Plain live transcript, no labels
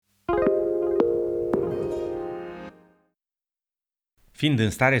Fiind în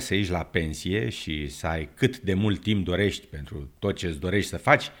stare să ieși la pensie și să ai cât de mult timp dorești pentru tot ce îți dorești să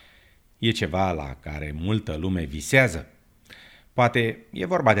faci, e ceva la care multă lume visează. Poate e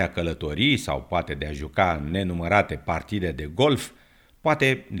vorba de a călători sau poate de a juca nenumarate partide de golf,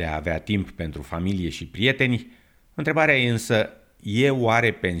 poate de a avea timp pentru familie și prieteni. Întrebarea e însă, e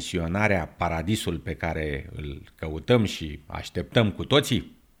oare pensionarea paradisul pe care îl căutăm și așteptăm cu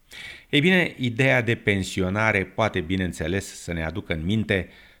toții? Ei bine, ideea de pensionare poate, bineînțeles, să ne aducă în minte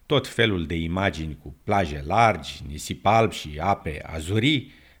tot felul de imagini cu plaje largi, nisip alb și ape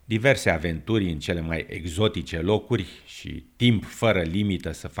azurii, diverse aventuri în cele mai exotice locuri și timp fără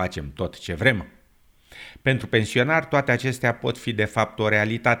limită să facem tot ce vrem. Pentru pensionari, toate acestea pot fi de fapt o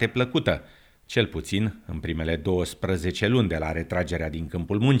realitate plăcută, cel puțin în primele 12 luni de la retragerea din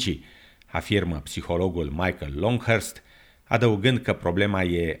câmpul muncii, afirmă psihologul Michael Longhurst, adăugând că problema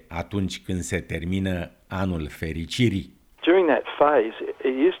e atunci când se termină anul fericirii. During that phase,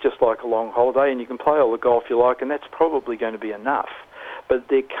 it is just like a long holiday and you can play all the golf you like and that's probably going to be enough. But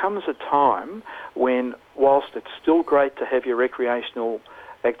there comes a time when, whilst it's still great to have your recreational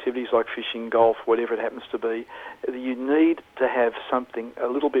activities like fishing, golf, whatever it happens to be, you need to have something a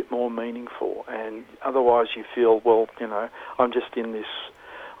little bit more meaningful and otherwise you feel, well,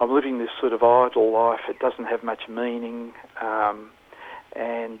 I'm living this sort of idle life, it doesn't have much meaning,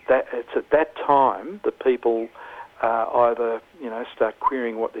 and it's at that time that people either start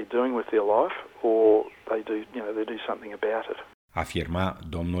querying what they're doing with their life or they do something about it. Afirma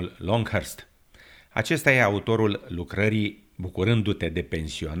domnul Longhurst. Acesta e autorul lucrării Bucurându-te de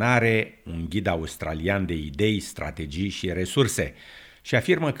pensionare, un ghid australian de idei, strategii și resurse, și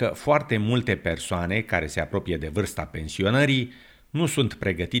afirmă că foarte multe persoane care se apropie de vârsta pensionării nu sunt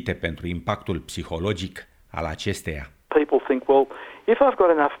pregătite pentru impactul psihologic al acesteia. People think, well, if I've got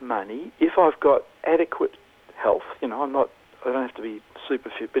enough money, if I've got adequate health, I don't have to be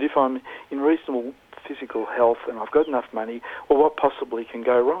super fit, but if I'm in reasonable physical health and I've got enough money, well, what possibly can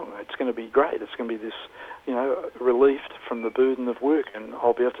go wrong? It's going to be great. It's going to be this, relieved from the burden of work, and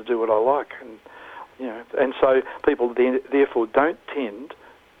I'll be able to do what I like, and so people therefore don't tend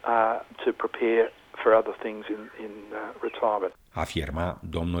to prepare for other things in retirement. Afirma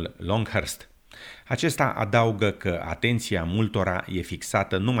domnul Longhurst. Acesta adaugă că atenția multora e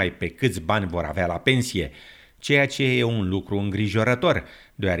fixată numai pe câți bani vor avea la pensie, ceea ce e un lucru îngrijorător,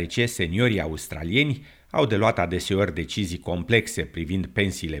 deoarece seniorii australieni au de luat adeseori decizii complexe privind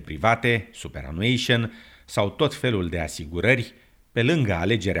pensiile private, superannuation sau tot felul de asigurări, pe lângă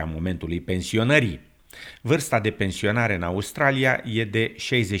alegerea momentului pensionării. Vârsta de pensionare în Australia e de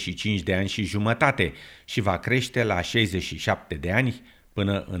 65 de ani și jumătate și va crește la 67 de ani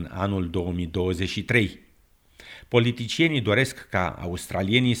până în anul 2023. Politicienii doresc ca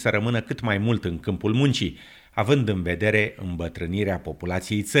australienii să rămână cât mai mult în câmpul muncii, având în vedere îmbătrânirea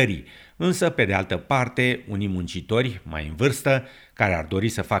populației țării, însă, pe de altă parte, unii muncitori mai în vârstă, care ar dori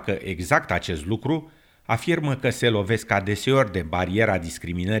să facă exact acest lucru, afirmă că se lovesc adeseori de bariera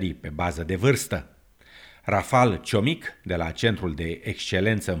discriminării pe bază de vârstă. Rafal Ciomic, de la Centrul de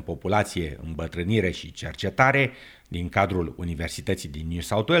Excelență în Populație, Îmbătrânire și Cercetare, din cadrul Universității din New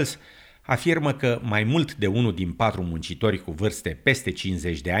South Wales, afirmă că mai mult de 1 din 4 muncitori cu vârste peste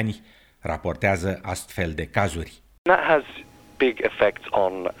 50 de ani raportează astfel de cazuri. That has big effects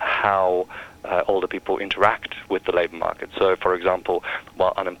on how older people interact with the labour market. So, for example,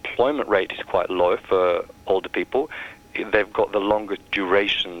 while unemployment rate is quite low for older people, they've got the longer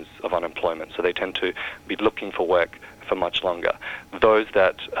durations of unemployment, so they tend to be looking for work for much longer. Those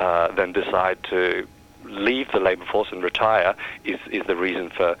that then decide to leave the labour force and retire is the reason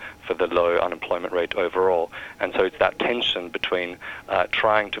for the low unemployment rate overall. And so it's that tension between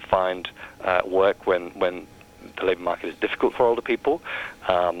trying to find work when the labour market is difficult for older people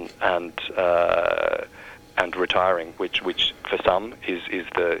and retiring, which for some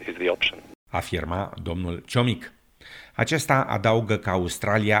is the option. Afirma domnul Ciomic. Acesta adaugă că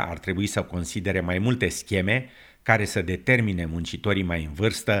Australia ar trebui să considere mai multe scheme care să determine muncitorii mai în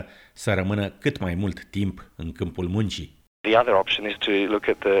vârstă să rămână cât mai mult timp în câmpul muncii. The other option is to look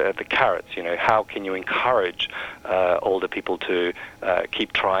at the carrots. How can you encourage older people to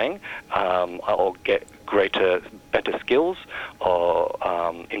keep trying or get better skills, or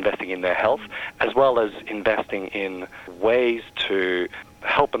investing in their health, as well as investing in ways to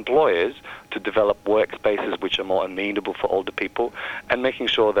help employers to develop workspaces which are more amenable for older people, and making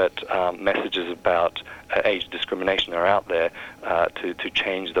sure that messages about age discrimination are out there to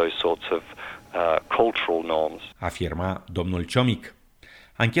change those sorts of cultural norms. Afirma domnul Ciomic.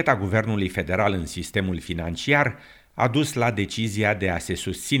 Ancheta Guvernului Federal în sistemul financiar a dus la decizia de a se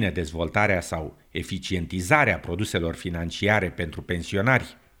susține dezvoltarea sau eficientizarea produselor financiare pentru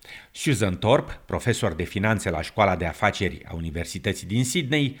pensionari. Susan Thorpe, profesor de finanțe la Școala de Afaceri a Universității din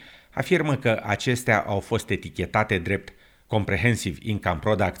Sydney, afirmă că acestea au fost etichetate drept Comprehensive Income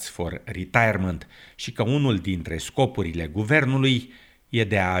Products for Retirement și că unul dintre scopurile guvernului e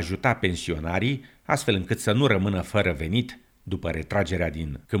de a ajuta pensionarii astfel încât să nu rămână fără venit după retragerea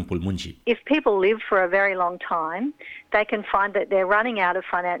din câmpul muncii. If people live for a very long time, they can find that they're running out of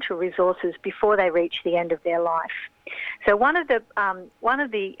financial resources before they reach the end of their life. So one of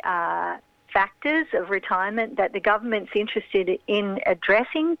the factors of retirement that the government's interested in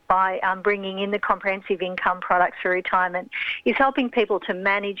addressing by bringing in the comprehensive income products for retirement is helping people to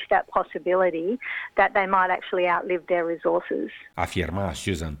manage that possibility that they might actually outlive their resources. Afirma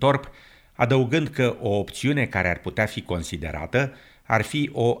Susan Thorpe, adăugând că o opțiune care ar putea fi considerată ar fi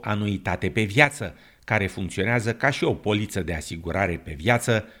o anuitate pe viață, care funcționează ca și o poliță de asigurare pe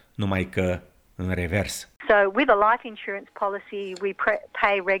viață, numai că în revers. So with a life insurance policy, we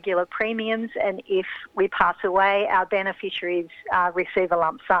pay regular premiums, and if we pass away, our beneficiaries receive a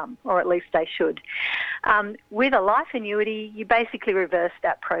lump sum, or at least they should. With a life annuity, you basically reverse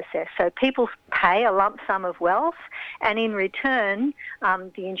that process. So people pay a lump sum of wealth, and in return,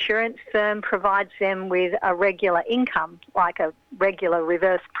 the insurance firm provides them with a regular income, like a regular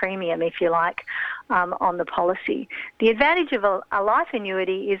reverse premium, if you like, on the policy. The advantage of a life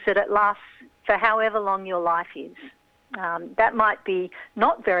annuity is that it lasts for however long your life is. That might be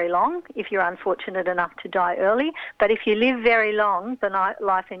not very long if you're unfortunate enough to die early, but if you live very long, the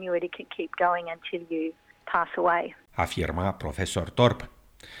life annuity can keep going until you pass away. Afirma profesor Thorpe.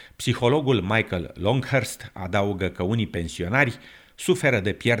 Psihologul Michael Longhurst adaugă că unii pensionari suferă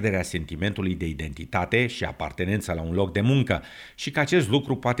de pierderea sentimentului de identitate și apartenență la un loc de muncă și că acest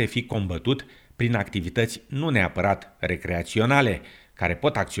lucru poate fi combătut prin activități nu neapărat recreaționale, care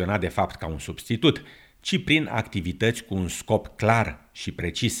pot acționa de fapt ca un substitut, ci prin activități cu un scop clar și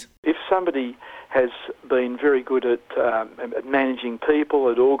precis. If somebody has been very good at managing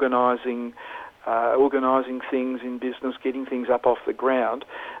people, at organising things in business, getting things up off the ground,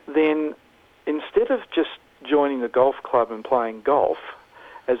 then instead of just joining the golf club and playing golf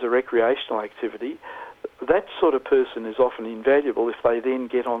as a recreational activity, that sort of person is often invaluable if they then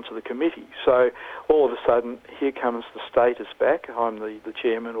get onto the committee. So all of a sudden, here comes the status back. I'm the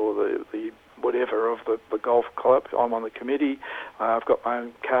chairman or the whatever of the golf club. I'm on the committee. I've got my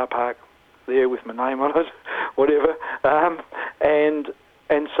own car park there with my name on it, whatever.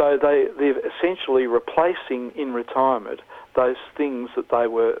 And so they're essentially replacing in retirement those things that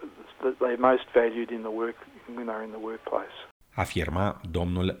they most valued in the work when they're in the workplace. Afirma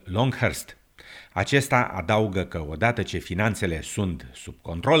domnul Longhurst. Acesta adaugă că odată ce finanțele sunt sub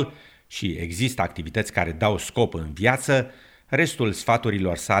control și există activități care dau scop în viață, restul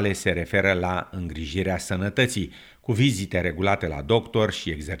sfaturilor sale se referă la îngrijirea sănătății, cu vizite regulate la doctor și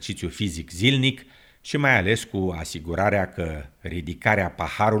exercițiu fizic zilnic și mai ales cu asigurarea că ridicarea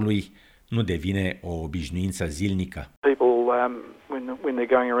paharului nu devine o obișnuință zilnică. People, when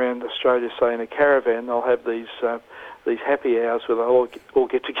they're going around Australia, say in a caravan, they'll have these happy hours where they'll all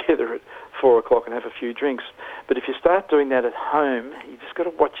get together at 4 o'clock and have a few drinks. But if you start doing that at home, you just got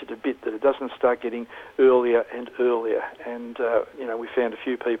to watch it a bit that it doesn't start getting earlier and earlier. And we found a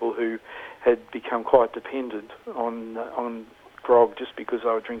few people who had become quite dependent on grog just because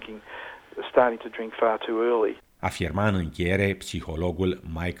they were starting to drink far too early. Afirma în încheiere psihologul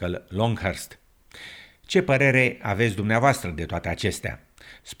Michael Longhurst. Ce părere aveți dumneavoastră de toate acestea?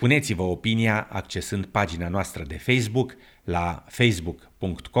 Spuneți-vă opinia accesând pagina noastră de Facebook la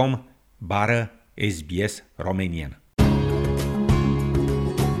facebook.com/SBS Romanian.